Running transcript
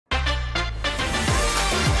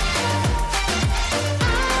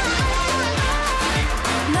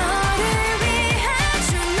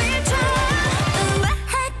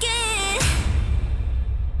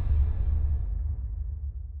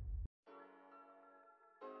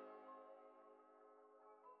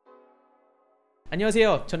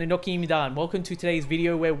안녕하세요, 저는 Noki입니다, and welcome to today's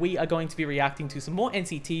video where we are going to be reacting to some more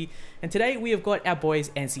NCT, and today we have got our boys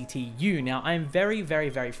NCT U. Now, I am very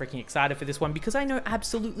freaking excited for this one because I know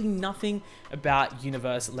absolutely nothing about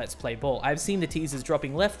Universe Let's Play Ball. I've seen the teasers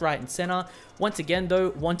dropping left, right, and center. Once again though,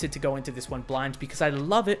 wanted to go into this one blind because I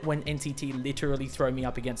love it when NCT literally throw me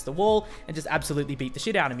up against the wall and just absolutely beat the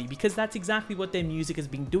shit out of me, because that's exactly what their music has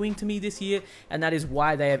been doing to me this year, and that is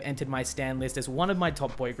why they have entered my stan list as one of my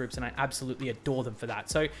top boy groups, and I absolutely adore them for that.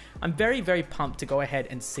 So I'm very pumped to go ahead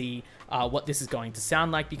and see what this is going to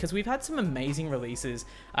sound like, because we've had some amazing releases,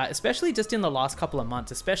 especially just in the last couple of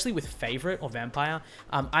months, especially with Favorite or Vampire.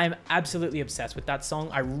 I am absolutely obsessed with that song.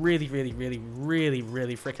 I really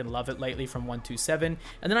freaking love it lately from 127,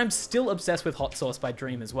 and then I'm still obsessed with Hot Sauce by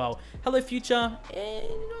Dream as well. Hello Future,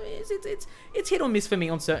 it's hit or miss for me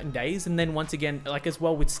on certain days, and then once again, like as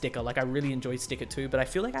well with Sticker, like I really enjoy Sticker too, but I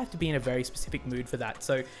feel like I have to be in a very specific mood for that.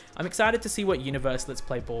 So I'm excited to see what Universe Let's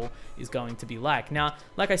Play Ball is going to be like. Now,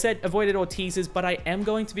 like I said, avoided all teasers, but I am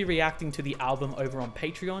going to be reacting to the album over on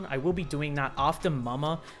Patreon. I will be doing that after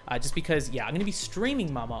Mama, just because, yeah, I'm going to be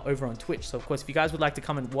streaming Mama over on Twitch. So of course, if you guys would like to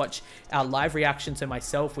come and watch our live reaction, so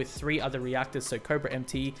myself with 3 other reactors, so Cobra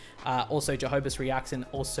MT, also Jehovah's Reacts, and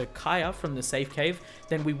also Kaya from the Safe Cave,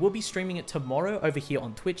 then we will be streaming it tomorrow over here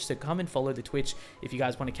on Twitch. So come and follow the Twitch if you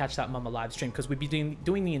guys want to catch that Mama live stream, because we'll be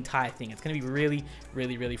doing the entire thing. It's going to be really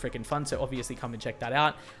freaking fun. So obviously come and check that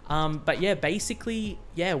out. But yeah, basically,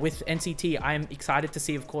 yeah, with NCT, I'm excited to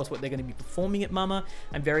see, of course, what they're going to be performing at Mama.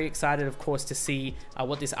 I'm very excited, of course, to see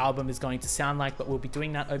what this album is going to sound like, but we'll be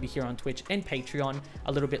doing that over here on Twitch and Patreon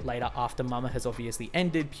a little bit later after Mama has obviously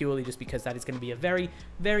ended, purely just because that is going to be a very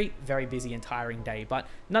busy and tiring day. But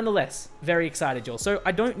nonetheless, very excited, y'all. So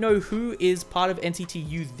I don't know who is part of NCT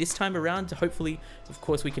U this time around. Hopefully, of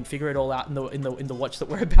course, we can figure it all out in the watch that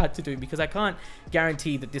we're about to do, because I can't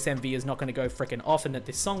guarantee that this MV is not going to go freaking off, and that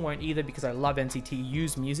this song won't either, because I love NCT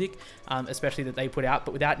U's music, especially that they put out.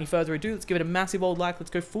 But without any further ado, let's give it a massive old like. Let's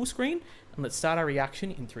go full screen and let's start our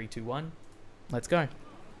reaction in 3, 2, 1. Let's go.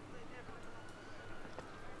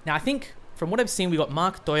 Now, I think from what I've seen, we got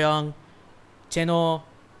Mark, Doyoung, Jeno,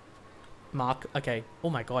 Mark. Okay. Oh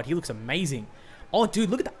my god, he looks amazing. Oh, dude,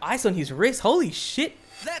 look at the ice on his wrist. Holy shit.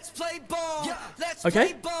 Let's play ball. Yeah, let's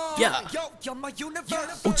okay. Play ball. Yeah.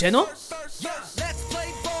 Oh, Jeno?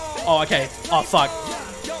 Oh, okay. Oh, fuck.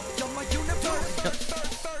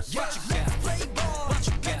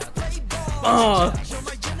 Oh,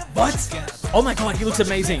 what? Oh my god, he looks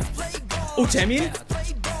amazing. Oh, Jaemin?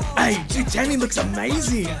 Hey, dude, Jaemin looks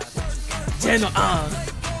amazing. Jeno,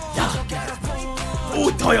 yeah. Oh,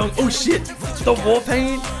 Doyoung, oh shit. The war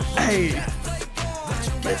paint. Hey.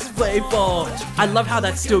 Let's play ball. I love how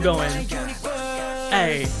that's still going.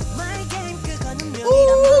 Hey.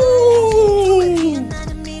 Ooh.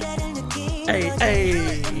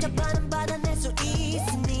 Hey.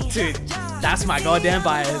 Dude, that's my goddamn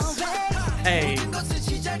bias. Hey.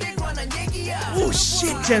 Oh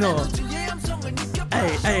shit, Jeno.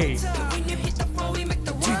 Hey.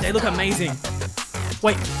 Dude, they look amazing.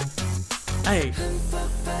 Wait. Hey.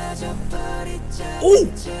 Oh!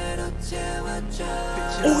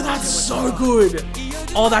 Oh, that's so good.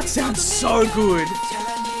 Oh, that sounds so good.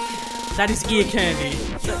 That is ear candy.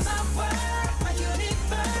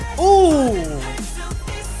 Oh!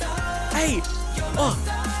 Hey! Oh!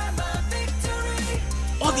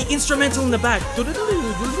 Oh, the instrumental in the back.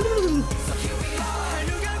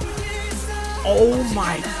 Oh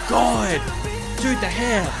my god. Dude, the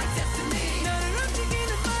hair.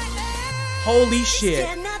 Holy shit.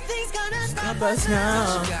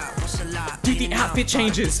 Dude, the outfit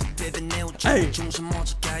changes. Hey.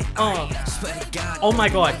 Oh my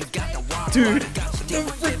god. Dude.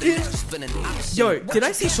 Yo, did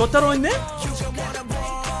I see Shotaro in there?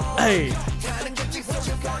 Hey.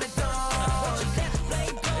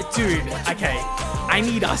 Dude, okay. I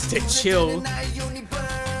need us to chill.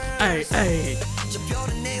 Hey.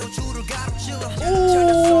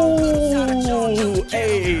 Ooh,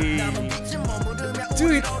 hey.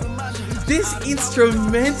 Dude, this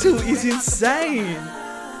instrumental is insane.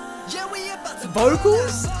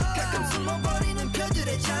 Vocals?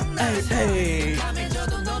 Hey.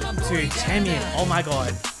 Dude, Jaemin, oh my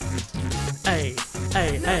god. Hey.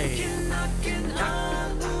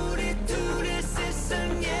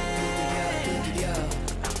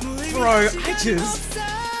 Bro,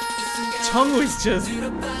 Jungwoo is just...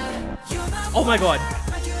 Oh my god.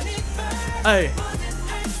 Hey.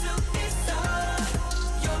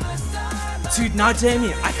 Dude, no,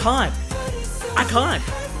 Jaemin, I can't.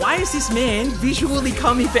 Why is this man visually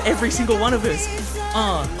coming for every single one of us?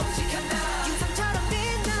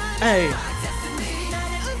 Hey.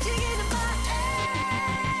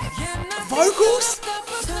 vocals?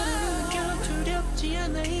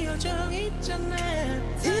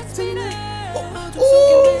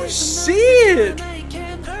 Oh shit!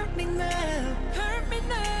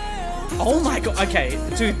 Oh my god, okay,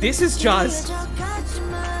 dude, this is just...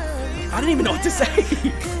 I don't even know what to say.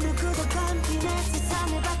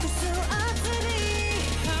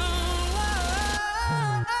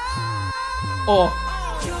 Oh.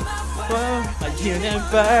 Well, a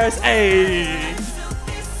universe, ayy.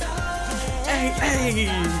 Ayy, ayy.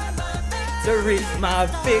 To reach my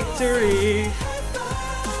victory.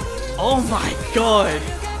 Oh my god.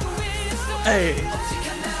 Hey.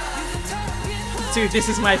 Dude, this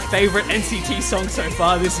is my favorite NCT song so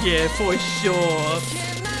far this year, for sure.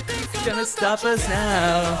 Gonna stop us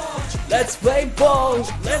now. Let's play ball.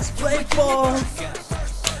 Let's play ball.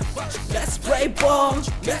 Let's play ball.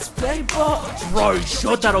 Let's play ball. Bro,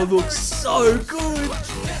 Shotaro looks so good.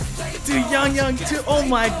 Dude, Yangyang too. Oh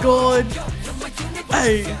my god.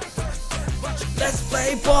 Hey. Let's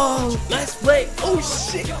play ball. Let's play. Oh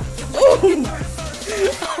shit. Oh.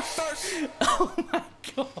 Oh my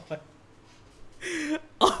god.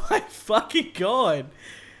 Oh my fucking god.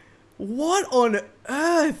 What on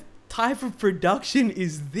earth type of production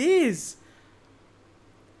is this?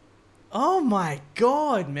 Oh my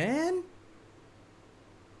god, man.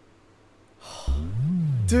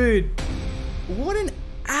 Dude, what an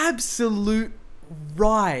absolute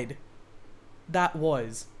ride that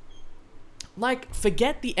was. Like,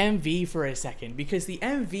 forget the MV for a second, because the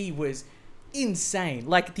MV was insane.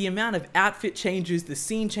 Like, the amount of outfit changes, the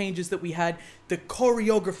scene changes that we had, the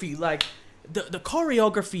choreography, like the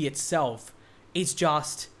choreography itself is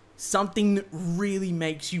just something that really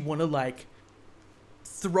makes you want to like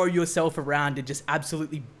throw yourself around and just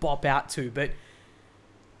absolutely bop out to. But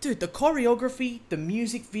dude, the choreography, the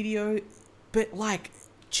music video, but like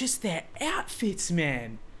just their outfits,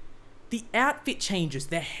 man. The outfit changes,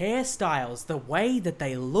 their hairstyles, the way that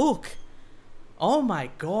they look. Oh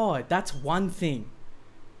my god, that's one thing.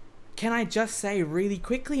 Can I just say really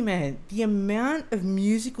quickly, man, the amount of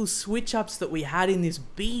musical switch-ups that we had in this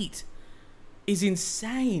beat is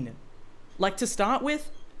insane. Like, to start with,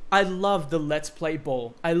 I love the let's play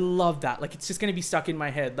ball. I love that. Like, it's just going to be stuck in my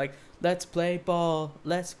head. Like, let's play ball,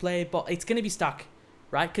 let's play ball. It's going to be stuck,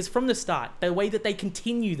 right? Because from the start, the way that they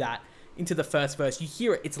continue that into the first verse, you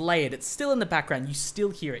hear it, it's layered, it's still in the background, you still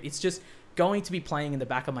hear it. It's just going to be playing in the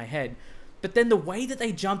back of my head. But then the way that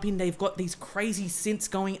they jump in, they've got these crazy synths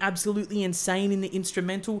going absolutely insane in the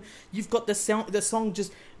instrumental. You've got the song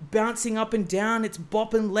just bouncing up and down. It's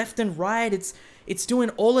bopping left and right. It's doing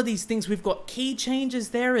all of these things. We've got key changes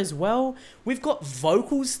there as well. We've got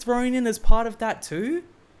vocals thrown in as part of that too.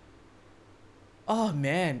 Oh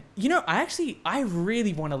man. You know, I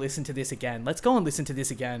really want to listen to this again. Let's go and listen to this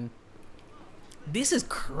again. This is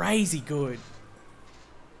crazy good.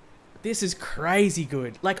 This is crazy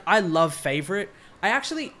good. Like, I love Favorite. I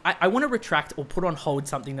want to retract or put on hold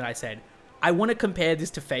something that I said. I want to compare this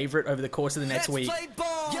to Favorite over the course of the next week.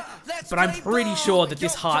 But I'm pretty sure that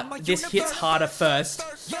this hits harder first.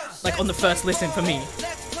 Like, on the first listen for me.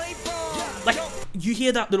 Like, you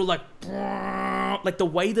hear that little, like the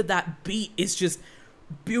way that that beat is just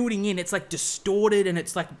building in. It's, like, distorted and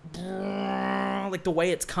it's, like the way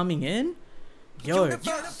it's coming in. Yo.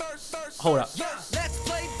 Hold up.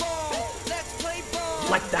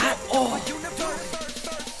 Like that? Oh,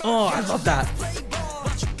 I love that.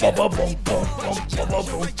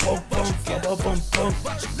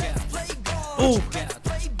 Oh,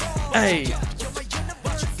 hey.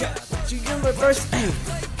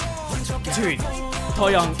 Dude,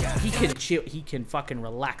 Doyoung, he can chill. He can fucking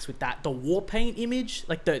relax with that. The war paint image,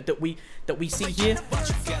 like that we see here.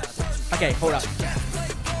 Okay, hold up.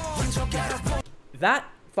 That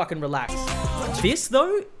fucking relax. This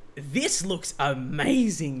though. This looks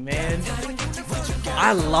amazing, man.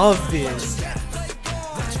 I love this.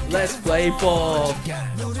 Let's play ball.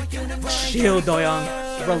 Chill, Doyoung.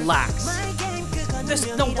 Relax.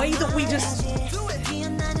 The way that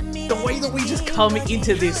we just come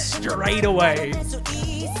into this straight away.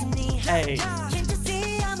 Hey.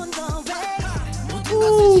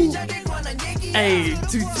 Ooh. Hey,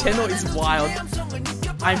 dude, Jeno is wild.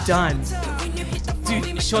 I'm done.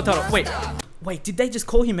 Dude, Shotaro. Wait, did they just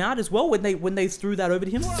call him out as well when they threw that over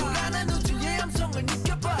to him?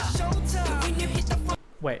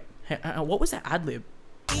 Wait, what was that ad-lib?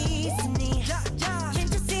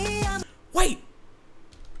 Wait.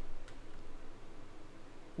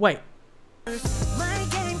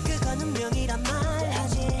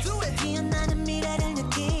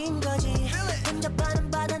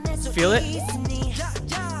 Feel it?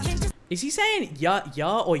 Is he saying ya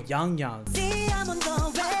or Yangyang?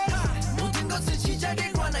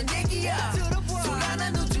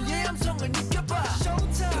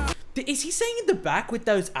 Is he saying in the back with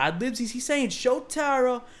those ad-libs? Is he saying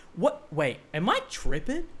Shotaro? What? Wait, am I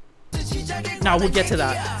tripping? No, we'll get to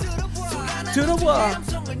that. To the wall.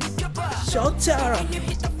 Shotaro.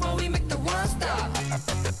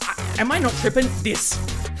 Am I not tripping? This.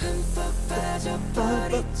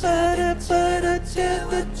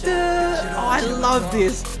 Oh, I love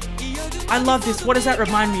this. I love this. What does that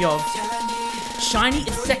remind me of? Shiny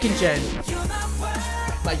is second gen.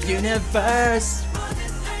 My universe.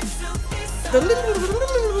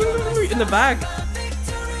 In the back.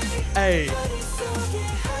 Hey.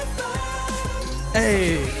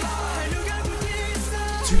 Hey.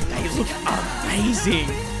 Dude, they look amazing.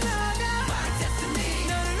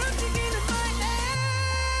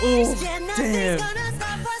 Oh, damn.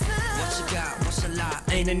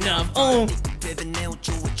 Ain't enough. Oh.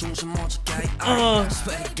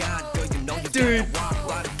 Dude.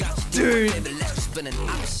 Dude.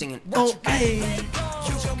 Oh, hey.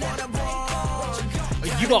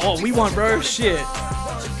 You got all we want, bro. Shit.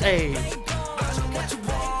 Hey.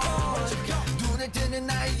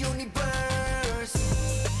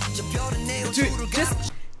 Dude,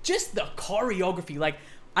 just the choreography. Like,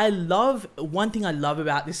 I love, one thing I love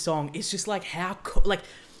about this song is just like how, like,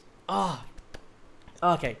 oh.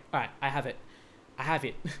 Okay, alright, I have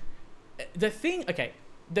it. The thing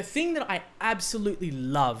that I absolutely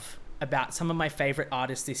love about some of my favorite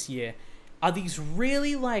artists this year are these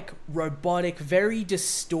really like robotic, very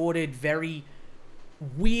distorted, very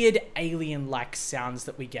weird alien-like sounds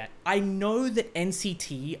that we get. I know that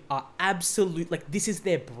NCT are absolute, like, this is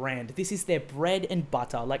their brand. This is their bread and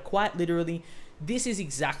butter. Like, quite literally, this is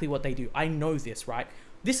exactly what they do. I know this, right?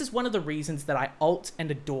 This is one of the reasons that I ult and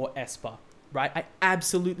adore aespa, right? I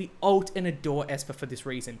absolutely ult and adore aespa for this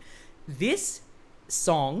reason. This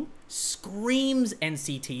song screams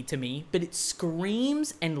NCT to me, but it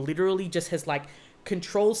screams and literally just has like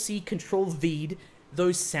Control-C, Control-V'd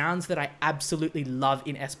those sounds that I absolutely love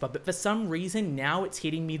in aespa. But for some reason, now it's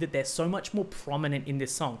hitting me that they're so much more prominent in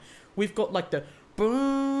this song. We've got like the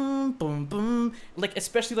boom, boom, boom, like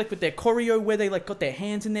especially like with their choreo where they like got their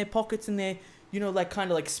hands in their pockets and they're, you know, like kind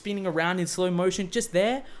of like spinning around in slow motion. Just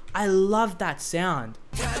there, I love that sound.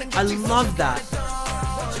 I love that.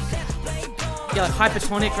 Yeah, like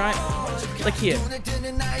hypertonic, right? Like here.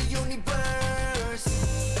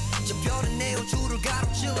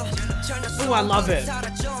 Oh, I love it.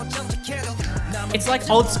 It's like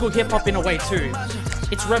old school hip hop in a way too.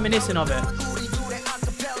 It's reminiscent of it.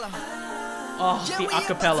 Oh, the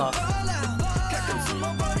acapella.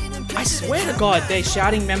 I swear to God, they're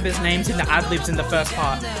shouting members' names in the ad-libs in the first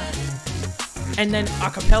part. And then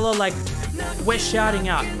acapella, like, we're shouting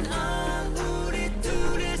out.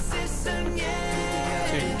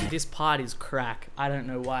 Dude, this part is crack. I don't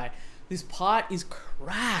know why. This part is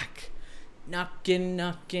crack. Knocking,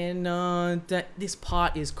 knocking on that. This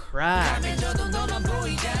part is crack.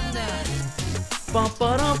 Bump,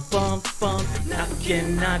 bump, bump, bump.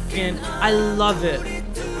 Knocking, knocking. I love it.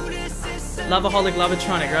 Loveaholic,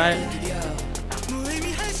 Lovetronic, right?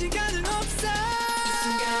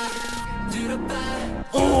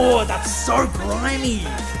 Oh, that's so grimy.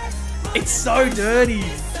 It's so dirty.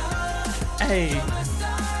 Hey.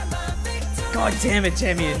 God damn it,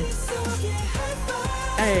 Jaemin.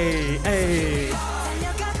 Hey, hey.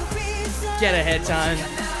 Get a Haechan.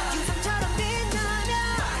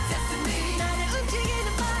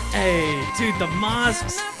 Hey, dude, the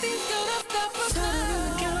masks.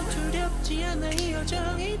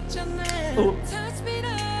 Oh.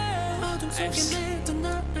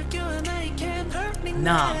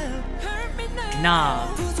 Nah. Nah.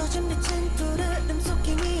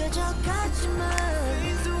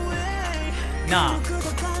 Nah.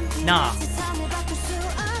 Nah.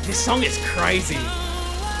 This song is crazy.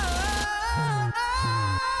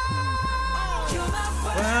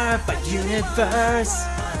 But universe.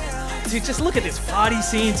 Dude, just look at this party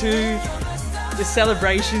scene too. This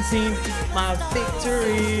celebration scene. My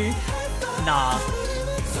victory. Nah.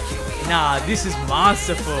 Nah, this is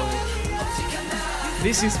masterful.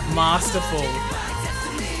 This is masterful.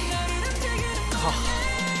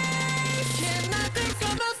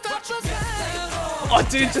 Oh,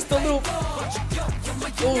 dude, just a little...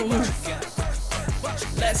 Ooh.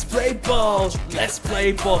 Let's play ball. Let's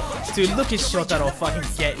play ball. Dude, look at Shotaro fucking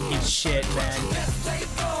getting his shit, man.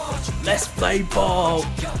 Let's play ball.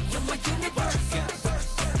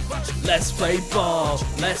 Let's play ball.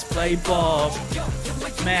 Let's play ball.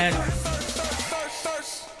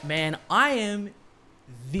 Man, I am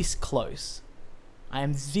this close. I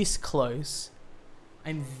am this close.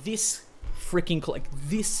 I'm this freaking close. Like,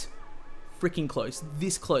 this freaking close.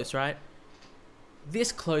 This close, right?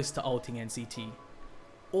 This close to ulting NCT.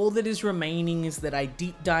 all that is remaining is that I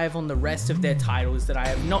deep dive on the rest of their titles that I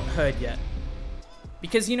have not heard yet.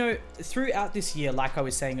 Because, you know, throughout this year, like I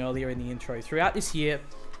was saying earlier in the intro, throughout this year,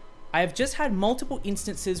 I have just had multiple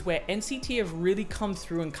instances where NCT have really come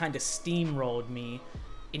through and kind of steamrolled me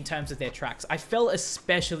in terms of their tracks. I fell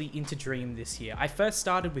especially into Dream this year. I first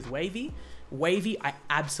started with Wavy. Wavy, I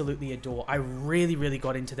absolutely adore. I really, really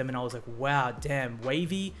got into them and I was like, wow, damn,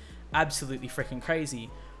 Wavy, absolutely freaking crazy.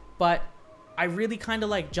 But I really kind of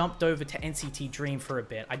like jumped over to NCT Dream for a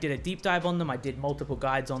bit. I did a deep dive on them. I did multiple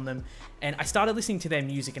guides on them and I started listening to their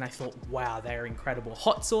music and I thought, wow, they're incredible.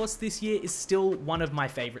 Hot Sauce this year is still one of my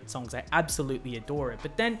favorite songs. I absolutely adore it.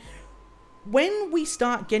 But then when we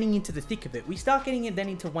start getting into the thick of it, we start getting it then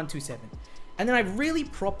into 127. And then I really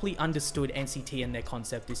properly understood NCT and their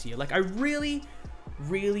concept this year. Like I really,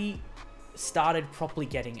 really started properly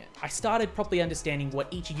getting it. I started properly understanding what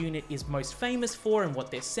each unit is most famous for and what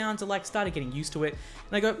their sounds are like, started getting used to it.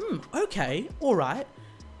 And I go, okay, all right.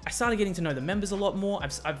 I started getting to know the members a lot more.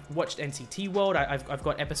 I've watched NCT World. I've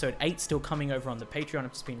got episode 8 still coming over on the Patreon.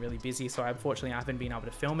 I've just been really busy, so unfortunately I haven't been able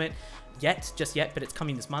to film it just yet, but it's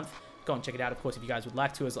coming this month. Go and check it out, of course, if you guys would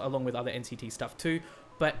like to, along with other NCT stuff too.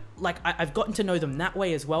 But like, I've gotten to know them that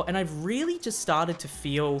way as well, and I've really just started to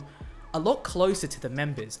feel a lot closer to the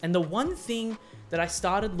members. And the one thing that I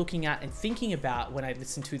started looking at and thinking about when I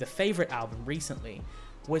listened to the favorite album recently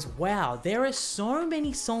was, wow, there are so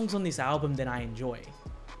many songs on this album that I enjoy.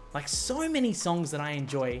 Like so many songs that I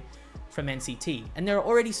enjoy from NCT. And there are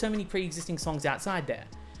already so many pre-existing songs outside there.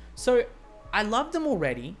 So I love them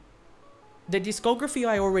already. The discography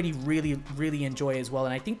I already really, really enjoy as well.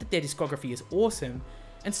 And I think that their discography is awesome.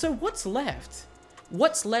 And so what's left?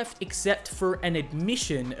 What's left except for an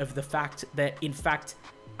admission of the fact that, in fact,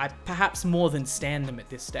 I perhaps more than stand them at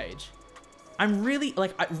this stage. I'm really,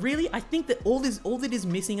 like, I think that all that is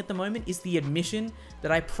missing at the moment is the admission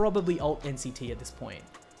that I probably ult NCT at this point.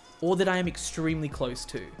 Or that I am extremely close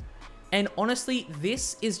to. And honestly,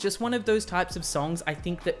 this is just one of those types of songs I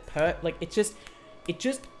think that, it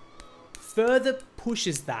just further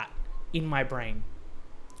pushes that in my brain.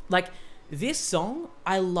 Like, this song,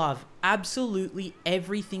 I love absolutely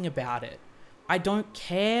everything about it. I don't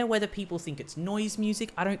care whether people think it's noise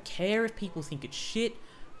music. I don't care if people think it's shit.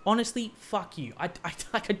 Honestly, fuck you. I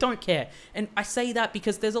don't care. And I say that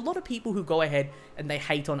because there's a lot of people who go ahead and they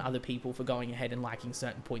hate on other people for going ahead and liking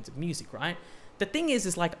certain points of music, right? The thing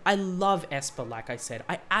is like, I love aespa, like I said.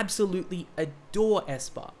 I absolutely adore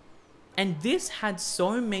aespa. And this had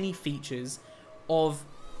so many features of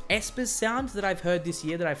aespa's sound that I've heard this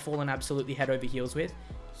year that I've fallen absolutely head over heels with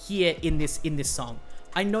here in this song.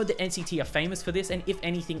 I know that NCT are famous for this, and if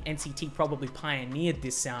anything, NCT probably pioneered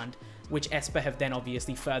this sound, which aespa have then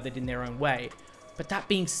obviously furthered in their own way. But that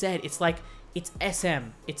being said, it's like, it's SM.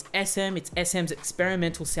 It's SM's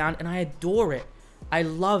experimental sound, and I adore it. I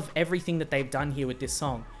love everything that they've done here with this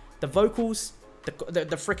song. The vocals,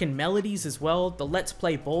 the freaking melodies as well, the Let's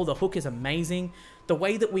Play Ball, the hook is amazing. The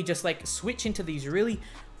way that we just like switch into these really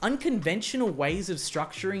unconventional ways of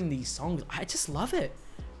structuring these songs, I just love it.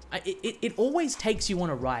 It always takes you on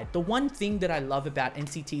a ride. The one thing that I love about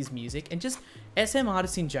NCT's music and just SM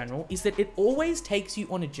artists in general is that it always takes you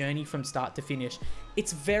on a journey from start to finish.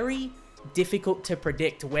 It's very difficult to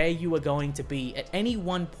predict where you are going to be at any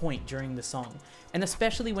one point during the song, and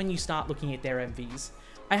especially when you start looking at their MVs.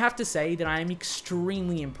 I have to say that I am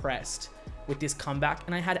extremely impressed with this comeback,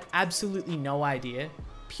 and I had absolutely no idea,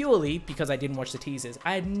 purely because I didn't watch the teasers,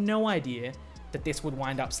 I had no idea that this would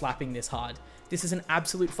wind up slapping this hard. This is an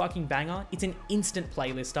absolute fucking banger. It's an instant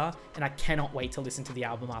playlister, and I cannot wait to listen to the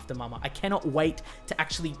album after Mama. I cannot wait to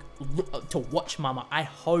actually to watch Mama. I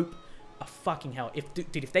hope a fucking hell.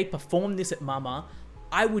 If they perform this at Mama,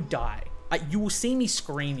 I would die. You will see me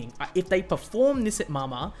screaming. If they perform this at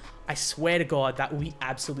Mama, I swear to God, that will be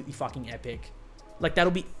absolutely fucking epic. Like,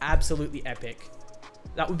 that'll be absolutely epic.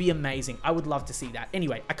 That would be amazing. I would love to see that.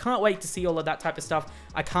 Anyway, I can't wait to see all of that type of stuff.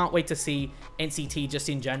 I can't wait to see NCT just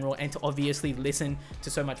in general and to obviously listen to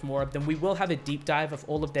so much more of them. We will have a deep dive of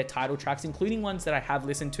all of their title tracks, including ones that I have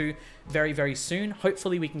listened to very, very soon.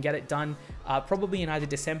 Hopefully we can get it done probably in either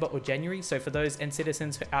December or January. So for those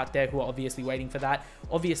N-citizens out there who are obviously waiting for that,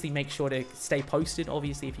 obviously make sure to stay posted.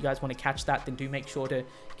 Obviously, if you guys want to catch that, then do make sure to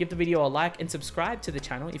give the video a like and subscribe to the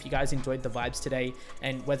channel if you guys enjoyed the vibes today.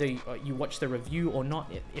 And whether you watch the review or not,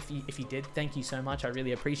 if you did, thank you so much. I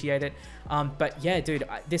really appreciate it. But yeah, dude,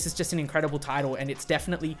 this is just an incredible title, and it's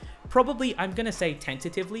definitely, probably, I'm gonna say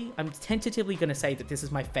tentatively gonna say that this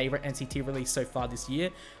is my favorite NCT release so far this year.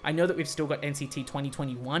 I know that we've still got NCT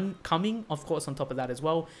 2021 coming, of course, on top of that as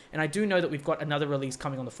well, and I do know that we've got another release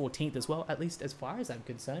coming on the 14th as well, at least as far as I'm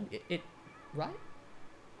concerned. Right?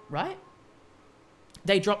 right?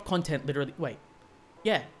 They drop content literally. Wait.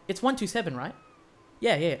 Yeah, it's 127, right?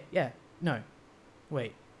 Yeah. No.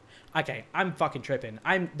 Wait. Okay, I'm fucking tripping.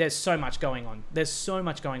 There's so much going on. There's so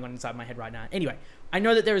much going on inside my head right now. Anyway, I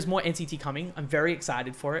know that there is more NCT coming. I'm very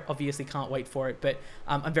excited for it. Obviously can't wait for it, but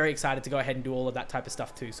I'm very excited to go ahead and do all of that type of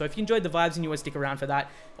stuff too. So if you enjoyed the vibes and you want to stick around for that,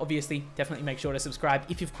 obviously definitely make sure to subscribe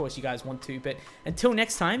if of course you guys want to. But until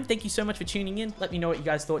next time, thank you so much for tuning in. Let me know what you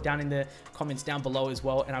guys thought down in the comments down below as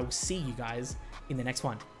well, and I will see you guys in the next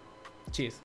one. Cheers.